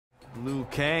Liu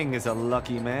Kang is a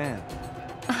lucky man.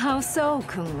 How so,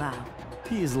 Kung Lao?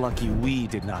 He is lucky we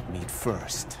did not meet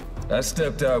first. I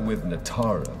stepped out with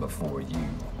Natara before you.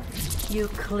 You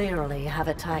clearly have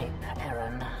a type,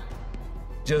 Aaron.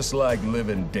 Just like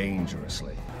living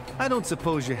dangerously. I don't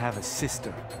suppose you have a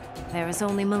sister. There is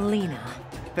only Melina.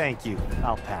 Thank you.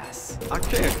 I'll pass. I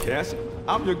can't, Cassie.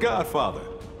 I'm your godfather.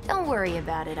 Don't worry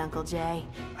about it, Uncle Jay.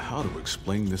 How to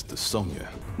explain this to Sonya?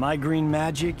 My green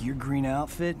magic, your green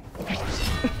outfit?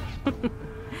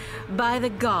 By the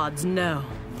gods, no.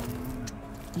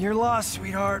 You're lost,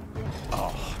 sweetheart.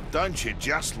 Oh, don't you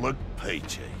just look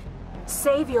peachy?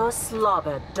 Save your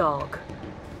slobber, dog.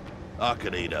 I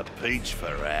could eat a peach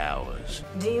for hours.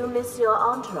 Do you miss your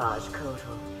entourage,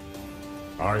 Kotal?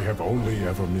 I have only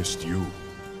ever missed you.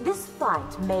 This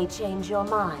fight may change your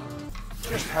mind.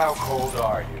 Just how cold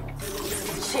are you?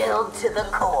 Chilled to the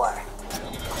core.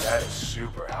 That is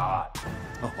super hot.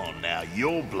 Oh, now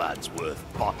your blood's worth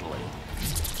bottling.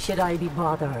 Should I be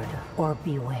bothered or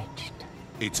bewitched?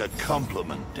 It's a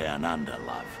compliment down under,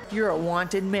 love. You're a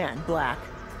wanted man, Black.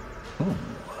 Ooh.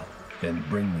 Then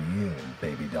bring me in,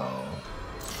 baby doll.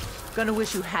 Gonna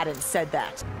wish you hadn't said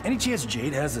that. Any chance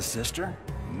Jade has a sister?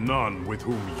 None with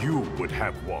whom you would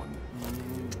have one.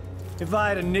 If I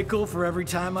had a nickel for every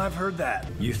time I've heard that,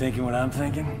 you thinking what I'm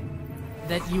thinking?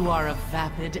 That you are a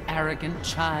vapid, arrogant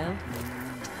child?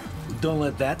 Don't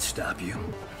let that stop you.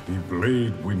 The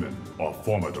Blade women are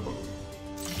formidable.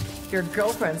 Your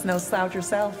girlfriend's no slouch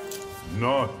herself.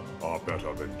 None are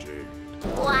better than Jade.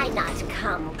 Why not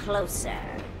come closer?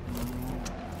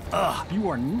 Ugh, you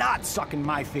are not sucking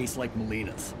my face like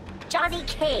Melina's. Johnny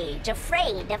Cage,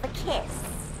 afraid of a kiss.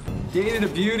 Dated a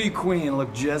beauty queen,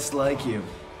 looked just like you.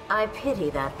 I pity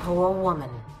that poor woman.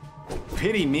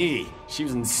 Pity me. She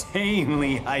was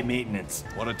insanely high maintenance.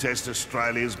 Want to test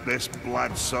Australia's best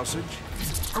blood sausage?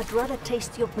 I'd rather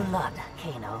taste your blood,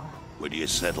 Kano. Would you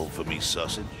settle for me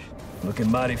sausage?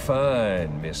 Looking mighty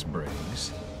fine, Miss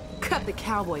Briggs. Cut the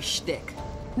cowboy shtick.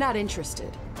 Not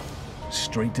interested.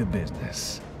 Straight to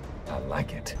business. I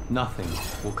like it. Nothing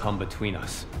will come between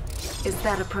us. Is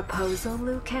that a proposal,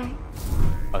 Liu Kang?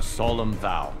 A solemn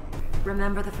vow.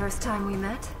 Remember the first time we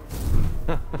met?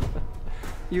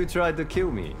 You tried to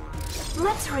kill me.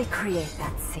 Let's recreate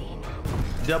that scene.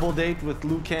 Double date with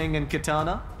Liu Kang and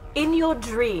Katana? In your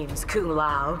dreams, Kung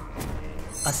Lao.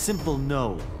 A simple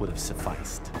no would have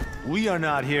sufficed. We are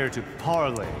not here to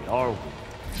parley, are we?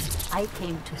 I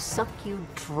came to suck you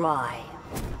dry.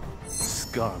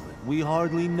 Scarlet, we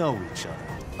hardly know each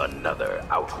other. Another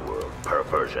outworld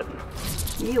perversion.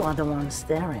 You are the one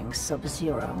staring,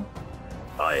 Sub-Zero.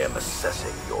 I am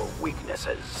assessing your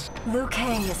weaknesses. Liu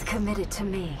Kang is committed to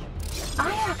me.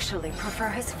 I actually prefer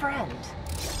his friend.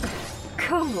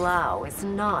 Kung Lao is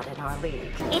not in our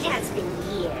league. It has been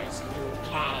years, Liu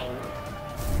Kang.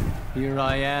 Here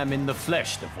I am in the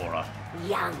flesh, Devora.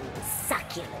 Young,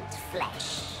 succulent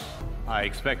flesh. I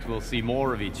expect we'll see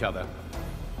more of each other.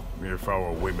 If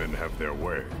our women have their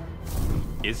way.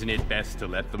 Isn't it best to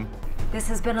let them? This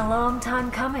has been a long time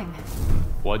coming.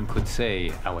 One could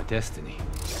say our destiny.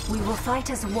 We will fight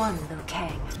as one, Liu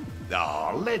Kang.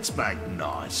 Oh, let's make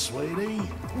nice, sweetie.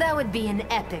 That would be an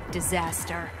epic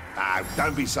disaster. Ah,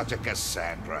 don't be such a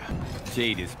Cassandra.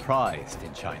 Jade is prized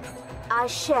in China. I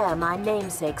share my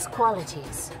namesake's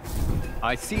qualities.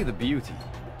 I see the beauty.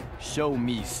 Show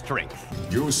me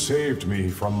strength. You saved me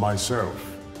from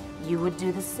myself. You would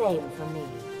do the same for me.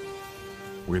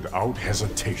 Without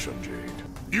hesitation, Jade.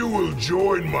 You will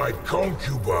join my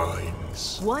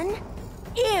concubines. 1,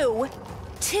 ew.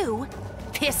 2,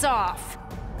 piss off.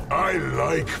 I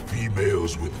like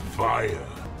females with fire.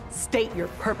 State your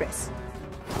purpose.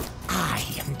 I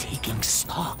am taking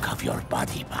stock of your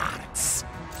body parts.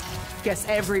 Guess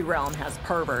every realm has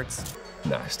perverts.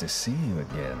 Nice to see you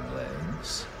again,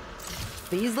 Legs.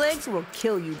 These legs will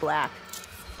kill you, Black.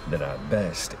 Then I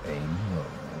best aim low.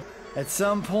 At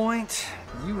some point,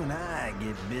 you and I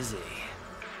get busy.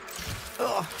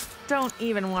 Ugh, don't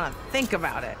even want to think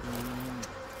about it.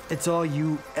 It's all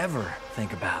you ever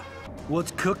think about.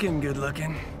 What's cooking, good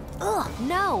looking? Ugh,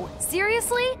 no.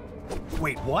 Seriously?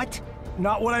 Wait, what?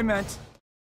 Not what I meant.